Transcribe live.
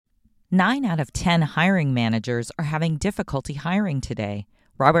9 out of 10 hiring managers are having difficulty hiring today.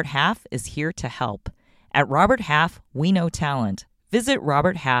 Robert Half is here to help. At Robert Half, we know talent. Visit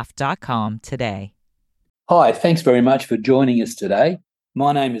roberthalf.com today. Hi, thanks very much for joining us today.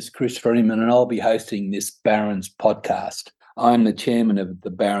 My name is Chris Freeman and I'll be hosting this Barron's podcast. I'm the chairman of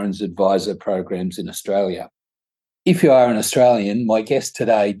the Barron's Advisor Programs in Australia. If you are an Australian, my guest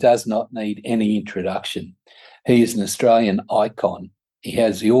today does not need any introduction. He is an Australian icon. He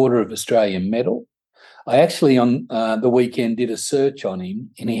has the Order of Australia Medal. I actually, on the weekend, did a search on him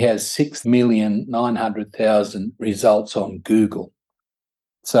and he has 6,900,000 results on Google.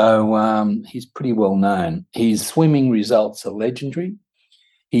 So he's pretty well known. His swimming results are legendary.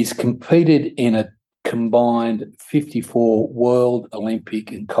 He's competed in a combined 54 World,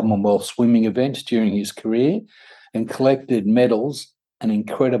 Olympic and Commonwealth swimming events during his career and collected medals an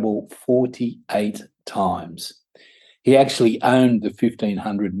incredible 48 times. He actually owned the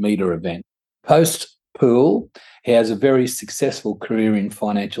 1,500-metre event. Post-pool, he has a very successful career in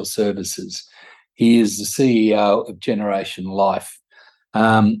financial services. He is the CEO of Generation Life.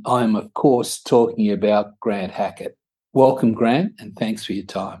 I'm, of course, talking about Grant Hackett. Welcome, Grant, and thanks for your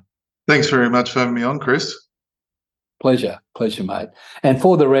time. Thanks very much for having me on, Chris. Pleasure, mate. And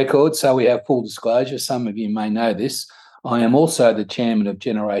for the record, so we have full disclosure, some of you may know this, I am also the chairman of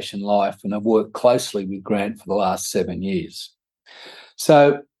Generation Life and I've worked closely with Grant for the last 7 years.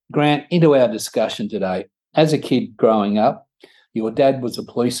 So, Grant, into our discussion today. As a kid growing up, your dad was a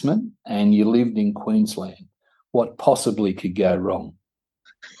policeman and you lived in Queensland. What possibly could go wrong?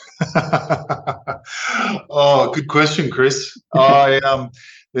 Oh, good question, Chris.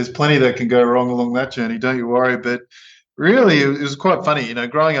 There's plenty that can go wrong along that journey, don't you worry. But really, it was quite funny. You know,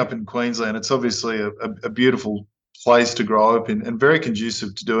 growing up in Queensland, it's obviously a beautiful place to grow up in and very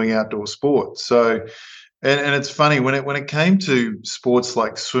conducive to doing outdoor sport. So, and it's funny, when it came to sports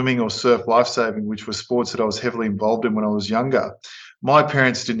like swimming or surf lifesaving, which were sports that I was heavily involved in when I was younger, my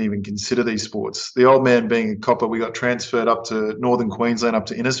parents didn't even consider these sports. The old man being a copper, we got transferred up to northern Queensland, up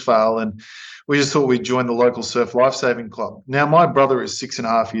to Innisfail, and we just thought we'd join the local surf lifesaving club. Now, my brother is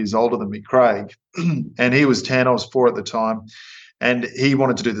 6.5 years older than me, Craig, and he was 10, I was 4 at the time, and he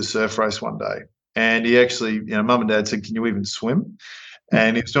wanted to do the surf race one day. And he actually, mum and dad said, "Can you even swim?"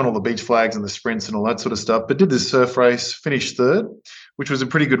 And he was doing all the beach flags and the sprints and all that sort of stuff, but did this surf race, finished third, which was a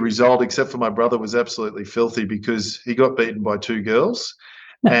pretty good result, except for my brother was absolutely filthy because he got beaten by 2 girls.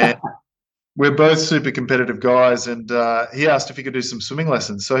 And we're both super competitive guys, and he asked if he could do some swimming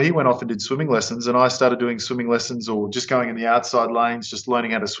lessons. So he went off and did swimming lessons, and I started doing swimming lessons or just going in the outside lanes, just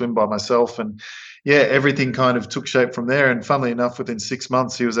learning how to swim by myself. And yeah, everything kind of took shape from there. And funnily enough, within 6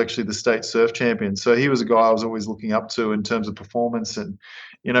 months, he was actually the state surf champion. So he was a guy I was always looking up to in terms of performance and,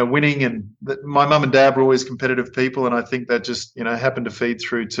 winning. And my mum and dad were always competitive people. And I think that just, happened to feed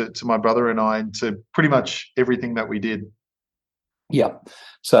through to my brother and I and to pretty much everything that we did. Yeah.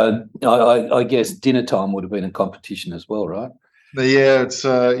 So I guess dinner time would have been a competition as well, right? But yeah, it's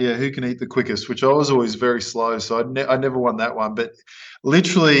who can eat the quickest, which I was always very slow, so I never won that one. But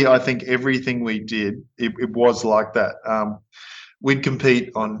literally, I think everything we did, it was like that. We'd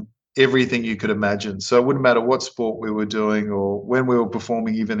compete on everything you could imagine. So it wouldn't matter what sport we were doing or when we were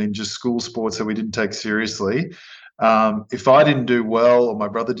performing, even in just school sports that we didn't take seriously. If I didn't do well or my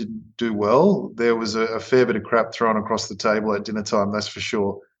brother didn't do well, there was a fair bit of crap thrown across the table at dinner time, that's for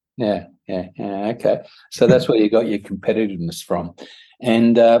sure. Yeah. Okay. So that's where you got your competitiveness from.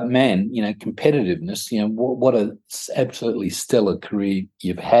 And man, competitiveness, what a absolutely stellar career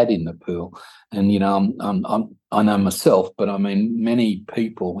you've had in the pool. And, I know myself, but I mean, many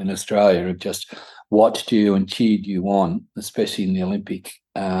people in Australia have just watched you and cheered you on, especially in the Olympic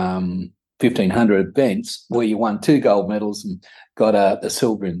 1,500 events where you won 2 gold medals and got a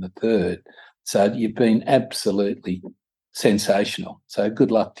silver in the third. So you've been absolutely sensational. So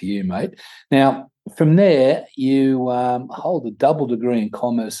good luck to you, mate. Now, from there, you hold a double degree in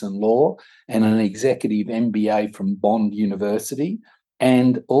commerce and law and an executive MBA from Bond University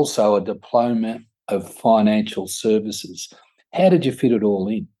and also a diploma of financial services. How did you fit it all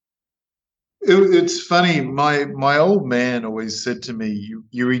in? It's funny. My old man always said to me,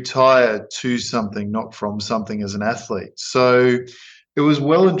 you retire to something, not from something as an athlete. So it was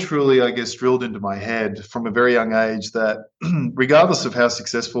well and truly, I guess, drilled into my head from a very young age that regardless of how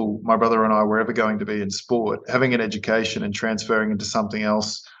successful my brother and I were ever going to be in sport, having an education and transferring into something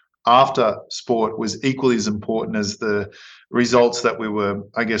else after sport was equally as important as the results that we were,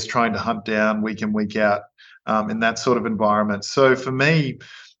 I guess, trying to hunt down week in, week out in that sort of environment. So for me,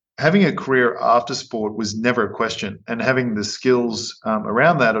 having a career after sport was never a question, and having the skills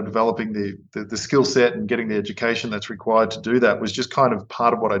around that, or developing the skill set and getting the education that's required to do that, was just kind of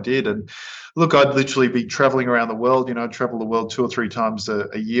part of what I did. And look, I'd literally be traveling around the world. I'd travel the world 2 or 3 times a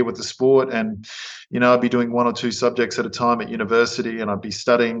year with the sport, and I'd be doing 1 or 2 subjects at a time at university, and I'd be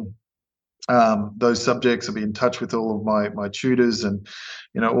studying those subjects. I'd be in touch with all of my tutors, and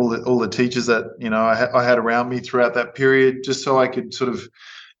all the teachers that I had around me throughout that period, just so I could sort of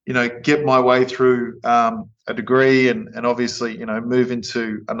get my way through a degree, and obviously, move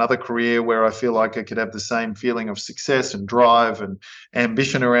into another career where I feel like I could have the same feeling of success and drive and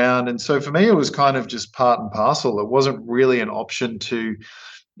ambition around. And so for me, it was kind of just part and parcel. It wasn't really an option to,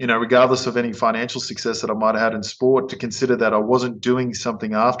 regardless of any financial success that I might have had in sport, to consider that I wasn't doing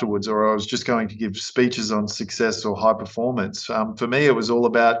something afterwards, or I was just going to give speeches on success or high performance. For me, it was all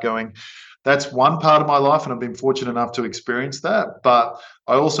about going, that's one part of my life, and I've been fortunate enough to experience that. But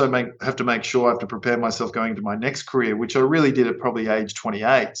I also have to make sure I have to prepare myself going into my next career, which I really did at probably age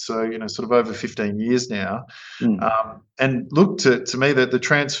 28. So, sort of over 15 years now. And look, to me, that the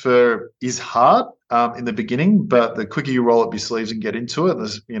transfer is hard in the beginning, but the quicker you roll up your sleeves and get into it,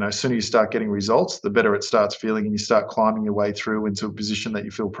 the sooner you start getting results, the better it starts feeling, and you start climbing your way through into a position that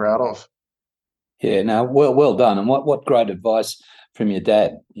you feel proud of. Yeah, no, well done. And what great advice from your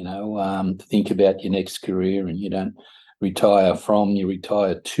dad, to think about your next career, and you don't retire from, you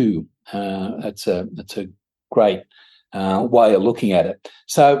retire to. That's a great way of looking at it.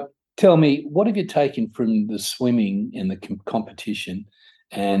 So tell me, what have you taken from the swimming and the competition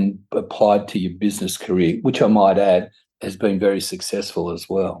and applied to your business career, which I might add has been very successful as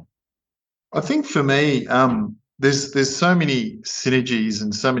well? I think for me, there's so many synergies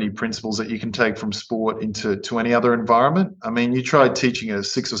and so many principles that you can take from sport to any other environment. I mean, you try teaching a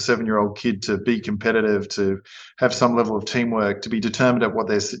 6 or 7-year-old kid to be competitive, to have some level of teamwork, to be determined at what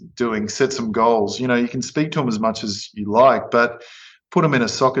they're doing, set some goals. You can speak to them as much as you like, but put them in a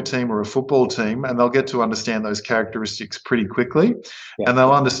soccer team or a football team, and they'll get to understand those characteristics pretty quickly. Yeah. And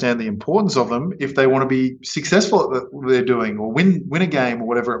they'll understand the importance of them if they want to be successful at what they're doing, or win a game, or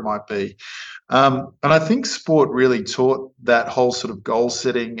whatever it might be. And I think sport really taught that whole sort of goal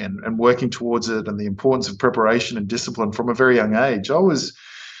setting and working towards it, and the importance of preparation and discipline from a very young age. I was,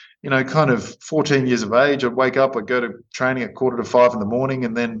 kind of 14 years of age. I'd wake up, I'd go to training at 4:45 in the morning,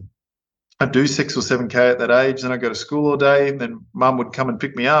 and then I'd do 6 or 7K at that age. Then I'd go to school all day, and then mum would come and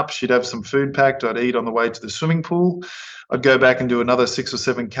pick me up. She'd have some food packed. I'd eat on the way to the swimming pool. I'd go back and do another 6 or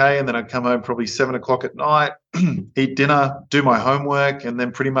 7K, and then I'd come home probably 7 o'clock at night, eat dinner, do my homework, and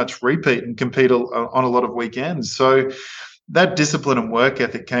then pretty much repeat and compete on a lot of weekends. So that discipline and work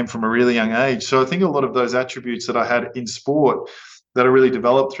ethic came from a really young age. So I think a lot of those attributes that I had in sport that I really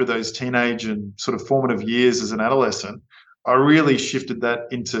developed through those teenage and sort of formative years as an adolescent, I really shifted that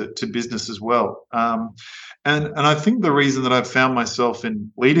into business as well. And I think the reason that I've found myself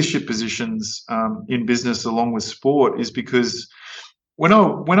in leadership positions in business along with sport is because when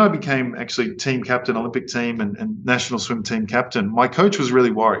I became actually team captain, Olympic team and national swim team captain, my coach was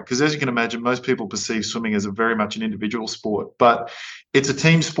really worried, because as you can imagine, most people perceive swimming as a very much an individual sport, but it's a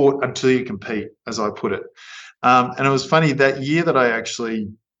team sport until you compete, as I put it. And it was funny, that year that I actually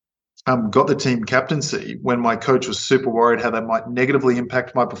got the team captaincy, when my coach was super worried how that might negatively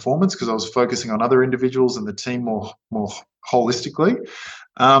impact my performance, because I was focusing on other individuals and the team more holistically.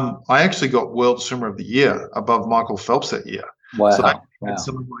 I actually got World Swimmer of the Year above Michael Phelps that year. Wow. So I had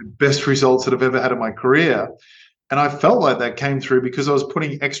some of my best results that I've ever had in my career. And I felt like that came through because I was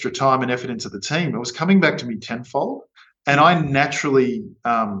putting extra time and effort into the team. It was coming back to me tenfold. And I naturally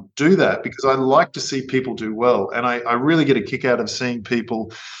do that because I like to see people do well. And I really get a kick out of seeing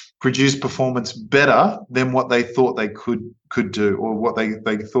people produce performance better than what they thought they could do, or what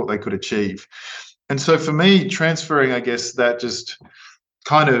they thought they could achieve. And so for me, transferring, I guess, that just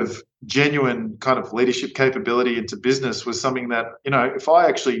kind of genuine kind of leadership capability into business was something that, if I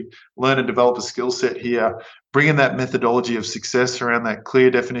actually learn and develop a skill set here, bring in that methodology of success around that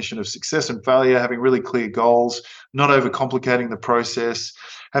clear definition of success and failure, having really clear goals, not overcomplicating the process,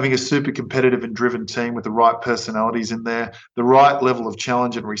 having a super competitive and driven team with the right personalities in there, the right level of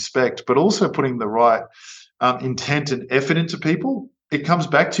challenge and respect, but also putting the right intent and effort into people, it comes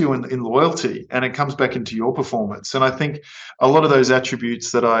back to you in loyalty, and it comes back into your performance. And I think a lot of those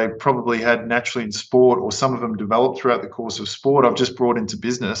attributes that I probably had naturally in sport, or some of them developed throughout the course of sport, I've just brought into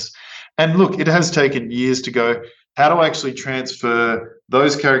business. And look, it has taken years to go, how do I actually transfer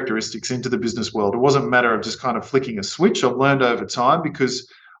those characteristics into the business world? It wasn't a matter of just kind of flicking a switch. I've learned over time, because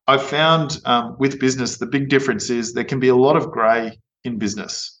I've found with business, the big difference is there can be a lot of grey in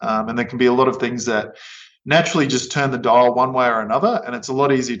business, and there can be a lot of things that naturally just turn the dial one way or another, and it's a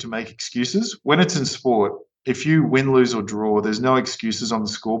lot easier to make excuses. When it's in sport, if you win, lose, or draw, there's no excuses on the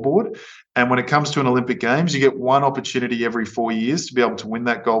scoreboard. And when it comes to an Olympic Games, you get one opportunity every 4 years to be able to win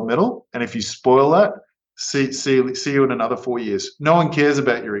that gold medal. And if you spoil that, see you in another 4 years. No one cares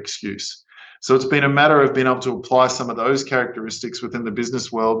about your excuse. So it's been a matter of being able to apply some of those characteristics within the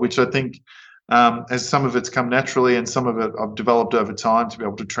business world, which I think as some of it's come naturally and some of it I've developed over time to be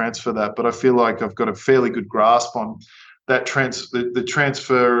able to transfer that. But I feel like I've got a fairly good grasp on that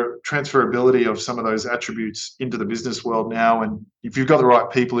transferability of some of those attributes into the business world now. And if you've got the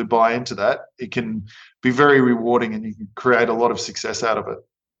right people who buy into that, it can be very rewarding and you can create a lot of success out of it.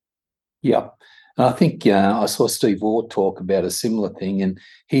 Yeah. And I think I saw Steve Waugh talk about a similar thing, and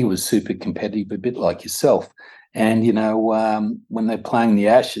he was super competitive, a bit like yourself. And, when they're playing the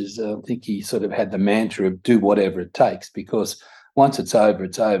Ashes, I think he sort of had the mantra of do whatever it takes, because once it's over,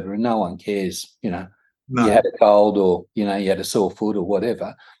 and no one cares, No. You had a cold or, you had a sore foot or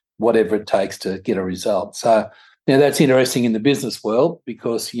whatever it takes to get a result. So, that's interesting in the business world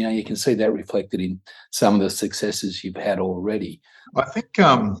because, you can see that reflected in some of the successes you've had already. I think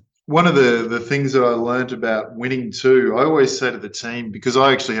one of the things that I learned about winning too, I always say to the team, because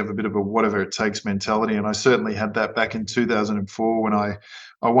I actually have a bit of a whatever it takes mentality, and I certainly had that back in 2004 when I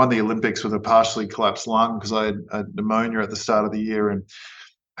won the Olympics with a partially collapsed lung because I had pneumonia at the start of the year and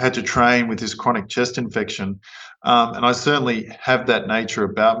had to train with this chronic chest infection. And I certainly have that nature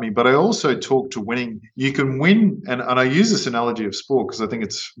about me, but I also talk to winning. You can win, and I use this analogy of sport because I think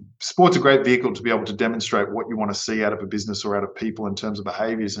sport's a great vehicle to be able to demonstrate what you want to see out of a business or out of people in terms of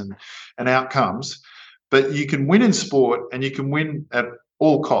behaviors and outcomes. But you can win in sport and you can win at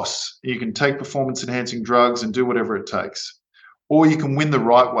all costs. You can take performance enhancing drugs and do whatever it takes. Or you can win the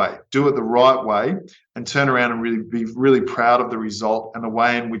right way, do it the right way, and turn around and really be really proud of the result and the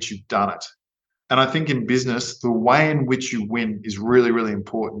way in which you've done it. And I think in business, the way in which you win is really, really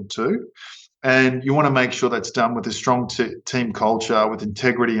important too. And you want to make sure that's done with a strong team culture, with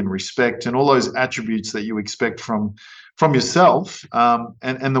integrity and respect, and all those attributes that you expect from yourself.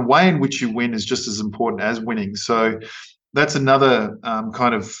 And the way in which you win is just as important as winning. So that's another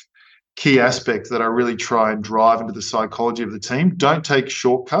kind of key aspect that I really try and drive into the psychology of the team. Don't take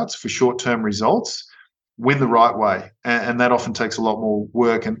shortcuts for short-term results. Win the right way. And that often takes a lot more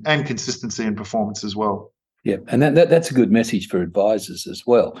work and consistency and performance as well. Yeah, and that's a good message for advisors as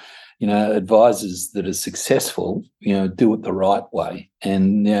well. Advisors that are successful, do it the right way,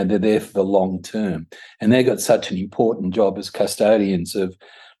 and they're there for the long term. And they've got such an important job as custodians of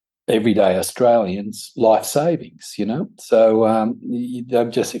everyday Australians' life savings, So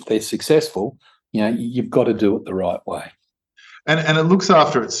just if they're successful, you've got to do it the right way. And it looks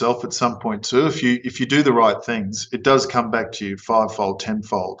after itself at some point too. If you do the right things, it does come back to you fivefold,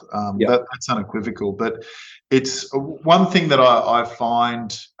 tenfold. That's unequivocal. But it's one thing that I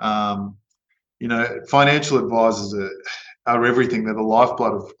find, financial advisors are everything. They're the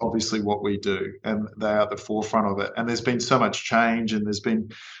lifeblood of obviously what we do, and they are at the forefront of it. And there's been so much change and there's been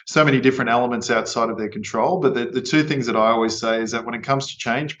so many different elements outside of their control. But the two things that I always say is that when it comes to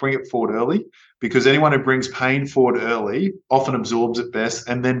change, bring it forward early, because anyone who brings pain forward early often absorbs it best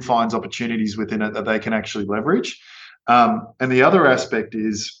and then finds opportunities within it that they can actually leverage. And the other aspect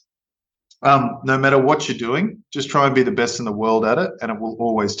is no matter what you're doing, just try and be the best in the world at it, and it will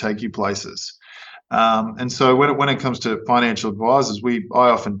always take you places. And so when it comes to financial advisors, I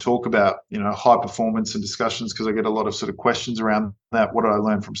often talk about, high performance and discussions because I get a lot of sort of questions around that. What did I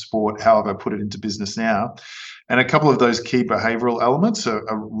learn from sport? How have I put it into business now? And a couple of those key behavioral elements are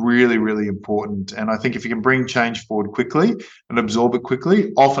really, really important. And I think if you can bring change forward quickly and absorb it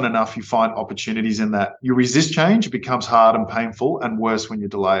quickly, often enough you find opportunities in that. You resist change, it becomes hard and painful and worse when you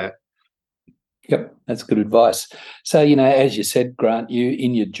delay it. Yep, that's good advice. So, as you said, Grant, you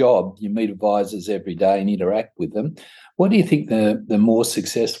in your job, you meet advisors every day and interact with them. What do you think the more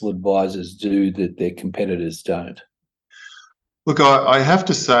successful advisors do that their competitors don't? Look, I have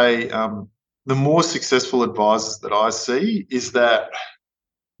to say the more successful advisors that I see is that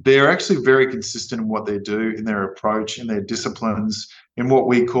they're actually very consistent in what they do, in their approach, in their disciplines, in what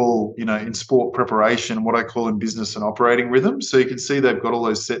we call, in sport preparation, what I call in business and operating rhythm. So you can see they've got all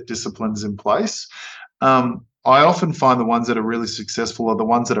those set disciplines in place. I often find the ones that are really successful are the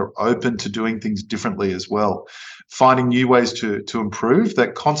ones that are open to doing things differently as well, finding new ways to improve,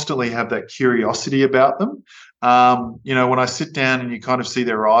 that constantly have that curiosity about them. When I sit down and you kind of see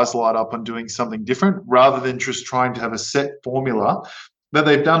their eyes light up on doing something different, rather than just trying to have a set formula that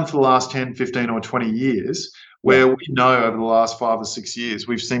they've done for the last 10, 15 or 20 years, where we know over the last 5 or 6 years,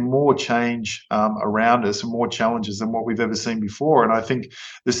 we've seen more change around us and more challenges than what we've ever seen before. And I think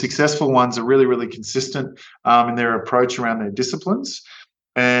the successful ones are really, really consistent in their approach around their disciplines.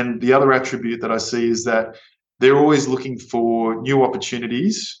 And the other attribute that I see is that they're always looking for new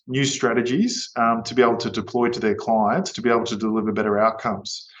opportunities, new strategies to be able to deploy to their clients, to be able to deliver better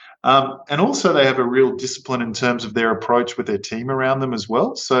outcomes. And also they have a real discipline in terms of their approach with their team around them as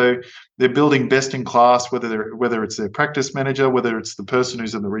well. So they're building best in class, whether it's their practice manager, whether it's the person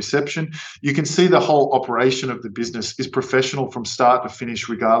who's in the reception. You can see the whole operation of the business is professional from start to finish,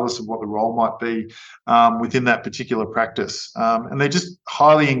 regardless of what the role might be within that particular practice. And they're just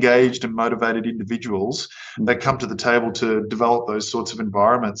highly engaged and motivated individuals that come to the table to develop those sorts of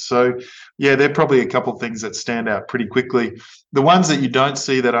environments. So yeah, they're probably a couple of things that stand out pretty quickly. The ones that you don't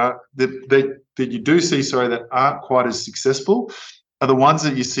see that you do see that aren't quite as successful are the ones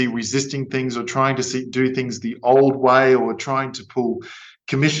that you see resisting things or trying to do things the old way, or trying to pull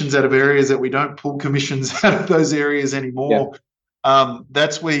commissions out of areas that we don't pull commissions out of those areas anymore.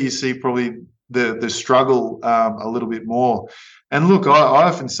 That's where you see probably the struggle a little bit more. And look, I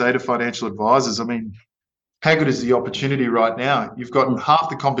often say to financial advisors, I mean, how good is the opportunity right now? You've got half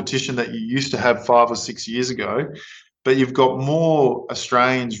the competition that you used to have 5 or 6 years ago, but you've got more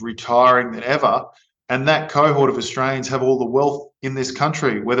Australians retiring than ever. And that cohort of Australians have all the wealth in this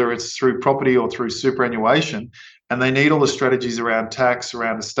country, whether it's through property or through superannuation. And they need all the strategies around tax,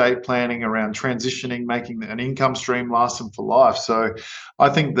 around estate planning, around transitioning, making an income stream last them for life. So I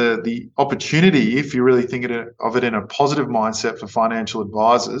think the opportunity, if you really think of it in a positive mindset for financial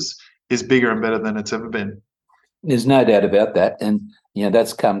advisors, is bigger and better than it's ever been. There's no doubt about that. And,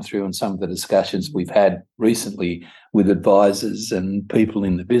 that's come through in some of the discussions we've had recently with advisors and people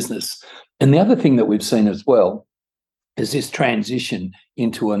in the business. And the other thing that we've seen as well is this transition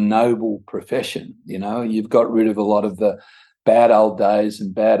into a noble profession. You've got rid of a lot of the bad old days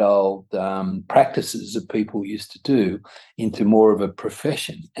and bad old practices that people used to do into more of a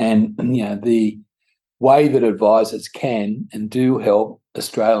profession. And, the way that advisors can and do help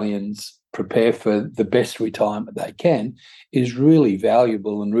Australians prepare for the best retirement they can is really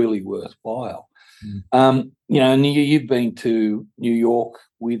valuable and really worthwhile. And you've been to New York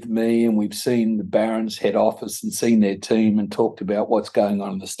with me, and we've seen the Barron's head office and seen their team and talked about what's going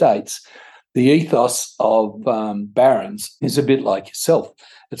on in the States. The ethos of Barron's is a bit like yourself.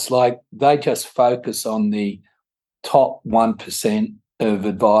 It's like they just focus on the top 1% of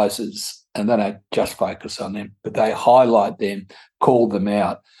advisors, and they don't just focus on them, but they highlight them, call them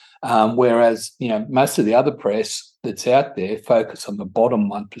out. Whereas, most of the other press that's out there focus on the bottom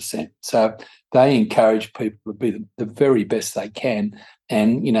 1%. So they encourage people to be the very best they can.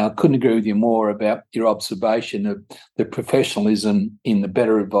 And, I couldn't agree with you more about your observation of the professionalism in the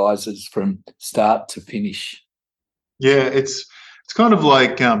better advisors from start to finish. Yeah, it's kind of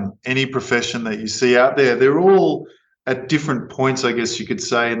like any profession that you see out there. They're all at different points, I guess you could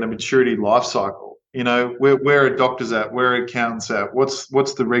say, in the maturity life cycle. Where are doctors at? Where are accountants at? What's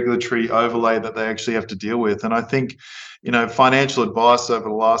the regulatory overlay that they actually have to deal with? And I think, financial advice over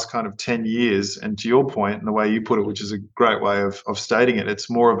the last kind of 10 years, and to your point and the way you put it, which is a great way of stating it, it's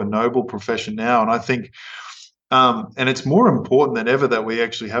more of a noble profession now. And I think, and it's more important than ever that we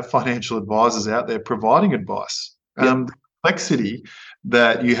actually have financial advisors out there providing advice. The complexity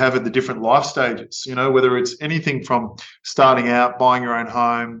that you have at the different life stages, whether it's anything from starting out, buying your own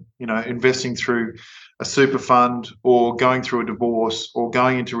home, investing through a super fund, or going through a divorce, or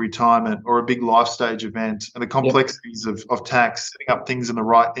going into retirement, or a big life stage event, and the complexities of tax, setting up things in the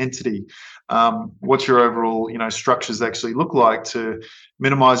right entity. What's your overall, structures actually look like to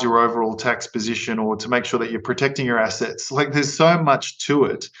minimize your overall tax position, or to make sure that you're protecting your assets? Like, there's so much to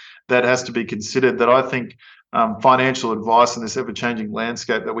it that has to be considered that I think financial advice in this ever-changing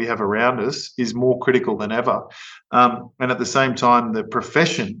landscape that we have around us is more critical than ever. And at the same time, the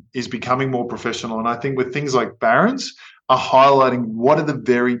profession is becoming more professional. And I think with things like Barron's are highlighting what are the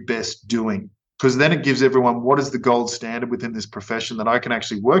very best doing, because then it gives everyone what is the gold standard within this profession that I can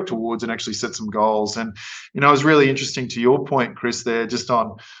actually work towards and actually set some goals. And, it was really interesting to your point, Chris, there, just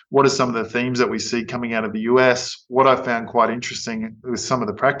on what are some of the themes that we see coming out of the US. What I found quite interesting with some of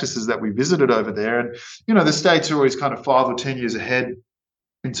the practices that we visited over there. And, the States are always kind of 5 or 10 years ahead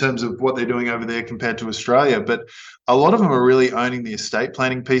in terms of what they're doing over there compared to Australia. But a lot of them are really owning the estate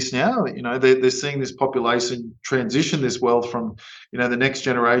planning piece now. They're seeing this population transition this wealth from, the next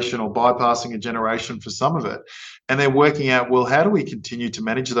generation, or bypassing a generation for some of it. And they're working out, well, how do we continue to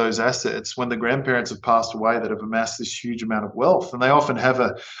manage those assets when the grandparents have passed away that have amassed this huge amount of wealth? And they often have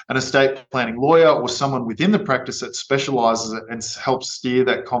an estate planning lawyer or someone within the practice that specialises and helps steer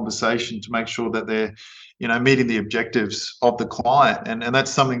that conversation to make sure that they're meeting the objectives of the client. And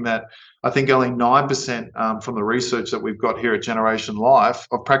that's something that I think only 9% from the research that we've got here at Generation Life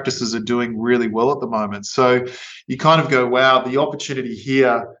of practices are doing really well at the moment. So you kind of go, wow, the opportunity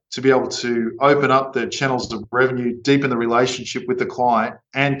here to be able to open up the channels of revenue, deepen the relationship with the client,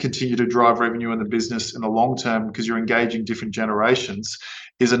 and continue to drive revenue in the business in the long term because you're engaging different generations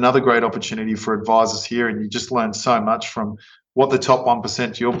is another great opportunity for advisors here. And you just learn so much from what the top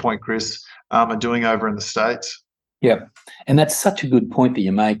 1%, to your point, Chris, are doing over in the States. Yeah, and that's such a good point that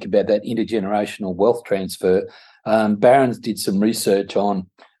you make about that intergenerational wealth transfer. Barron's did some research on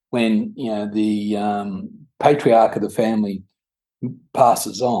when the patriarch of the family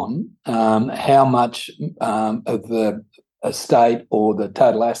passes on, how much of the estate or the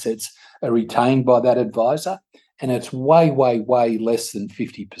total assets are retained by that advisor, and it's way, way, way less than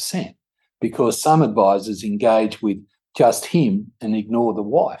 50% because some advisors engage with just him and ignore the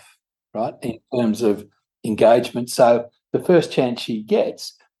wife, right, in terms of engagement. So the first chance she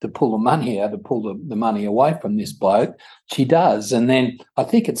gets to pull the money out, to pull the money away from this bloke, she does. And then I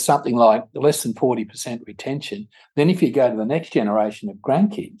think it's something like less than 40% retention. Then if you go to the next generation of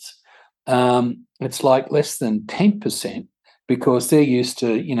grandkids, it's like less than 10% because they're used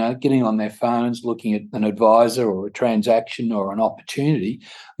to, getting on their phones, looking at an advisor or a transaction or an opportunity,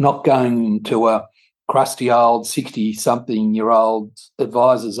 not going to a crusty old 60-something-year-old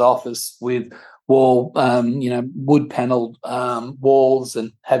advisor's office with wood-panelled walls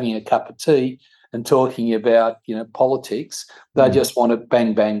and having a cup of tea and talking about, politics. They just want it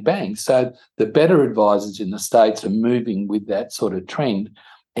bang, bang, bang. So the better advisors in the States are moving with that sort of trend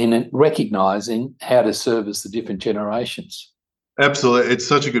and recognising how to service the different generations. Absolutely. It's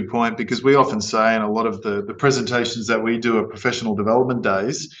such a good point because we often say in a lot of the presentations that we do at professional development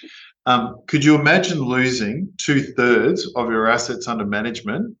days, could you imagine losing 2/3 of your assets under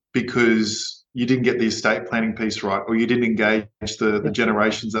management because you didn't get the estate planning piece right or you didn't engage the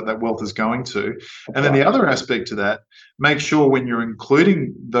generations that wealth is going to? And then the other aspect to that, make sure when you're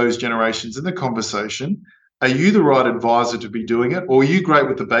including those generations in the conversation, are you the right advisor to be doing it? Or are you great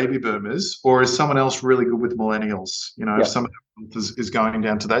with the baby boomers? Or is someone else really good with millennials? If someone is going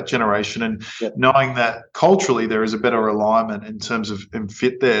down to that generation and knowing that culturally there is a better alignment in terms of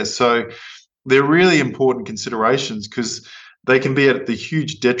fit there. So they're really important considerations because they can be at the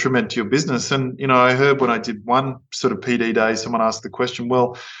huge detriment to your business. And, I heard when I did one sort of PD day, someone asked the question,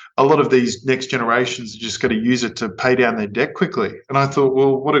 well, a lot of these next generations are just going to use it to pay down their debt quickly. And I thought,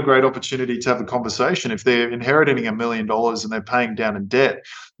 well, what a great opportunity to have a conversation. If they're inheriting $1 million and they're paying down in debt,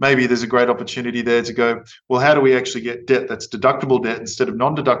 maybe there's a great opportunity there to go, well, how do we actually get debt that's deductible debt instead of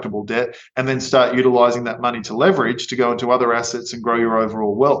non-deductible debt, and then start utilizing that money to leverage to go into other assets and grow your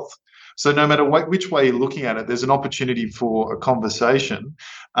overall wealth? So no matter which way you're looking at it, there's an opportunity for a conversation.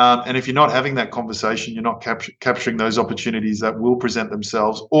 And if you're not having that conversation, you're not capturing those opportunities that will present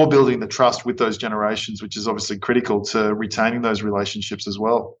themselves or building the trust with those generations, which is obviously critical to retaining those relationships as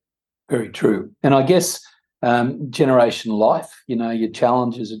well. Very true. And I guess Generation Life, your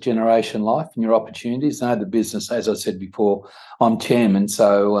challenges at Generation Life and your opportunities. I know the business, as I said before, I'm chairman,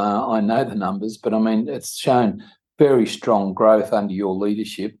 so I know the numbers, but I mean, it's shown very strong growth under your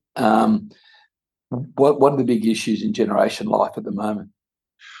leadership. What are the big issues in Generation Life at the moment?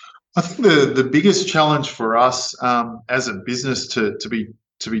 I think the biggest challenge for us as a business, to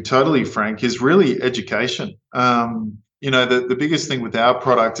be totally frank, is really education. The biggest thing with our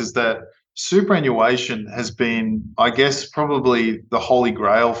product is that superannuation has been, I guess, probably the holy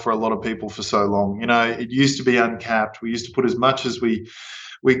grail for a lot of people for so long. It used to be uncapped. We used to put as much as we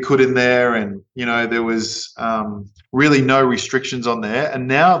could in there, and there was really no restrictions on there. And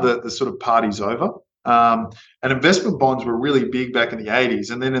now the sort of party's over. And investment bonds were really big back in the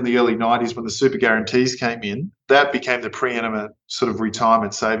 80s, and then in the early 90s when the super guarantees came in, that became the preeminent sort of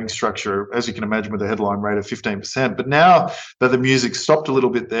retirement savings structure, as you can imagine, with a headline rate of 15%. But now that the music stopped a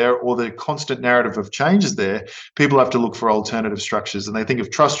little bit there, or the constant narrative of change is there, people have to look for alternative structures, and they think of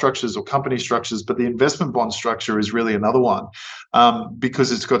trust structures or company structures, but the investment bond structure is really another one,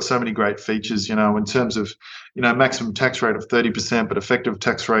 because it's got so many great features, in terms of, maximum tax rate of 30%, but effective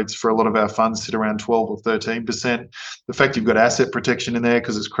tax rates for a lot of our funds sit around 12 or 13%. The fact you've got asset protection in there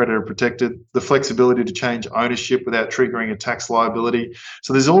because it's creditor protected, the flexibility to change ownership without triggering a tax liability.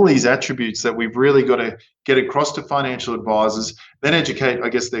 So there's all these attributes that we've really got to get across to financial advisors, then educate, I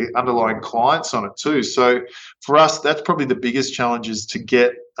guess, the underlying clients on it too. So for us, that's probably the biggest challenge, is to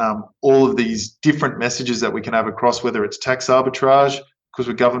get all of these different messages that we can have across, whether it's tax arbitrage, because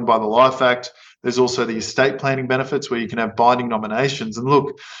we're governed by the Life Act. There's also the estate planning benefits where you can have binding nominations. And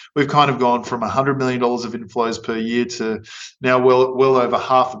look, we've kind of gone from $100 million of inflows per year to now well over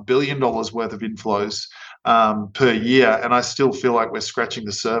 $500 million worth of inflows. per year, and I still feel like we're scratching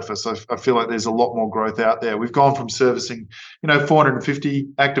the surface. I feel like there's a lot more growth out there. We've gone from servicing, 450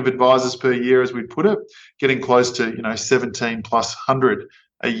 active advisors per year, as we put it, getting close to 17 plus 100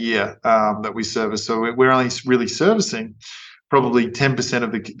 a year that we service. So we're only really servicing probably 10%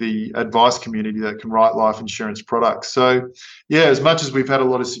 of the advice community that can write life insurance products. So, yeah, as much as we've had a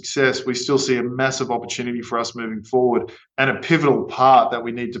lot of success, we still see a massive opportunity for us moving forward, and a pivotal part that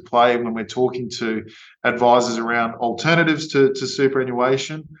we need to play when we're talking to advisors around alternatives to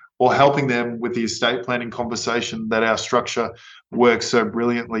superannuation, or helping them with the estate planning conversation that our structure works so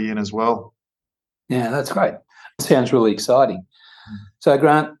brilliantly in as well. Yeah, that's great. Sounds really exciting. So,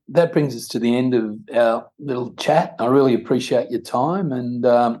 Grant, that brings us to the end of our little chat. I really appreciate your time and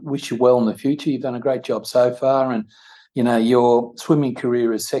wish you well in the future. You've done a great job so far, and, your swimming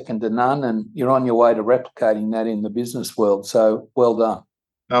career is second to none, and you're on your way to replicating that in the business world. So, well done.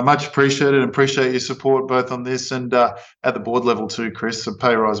 Much appreciated, and appreciate your support both on this and at the board level too, Chris. A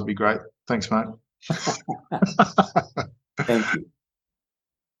pay rise would be great. Thanks, mate. Thank you.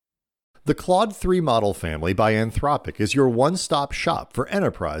 The Claude 3 model family by Anthropic is your one-stop shop for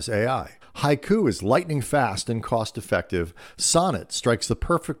enterprise AI. Haiku is lightning fast and cost-effective. Sonnet strikes the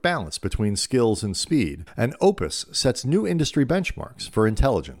perfect balance between skills and speed. And Opus sets new industry benchmarks for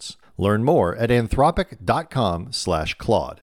intelligence. Learn more at anthropic.com/Claude.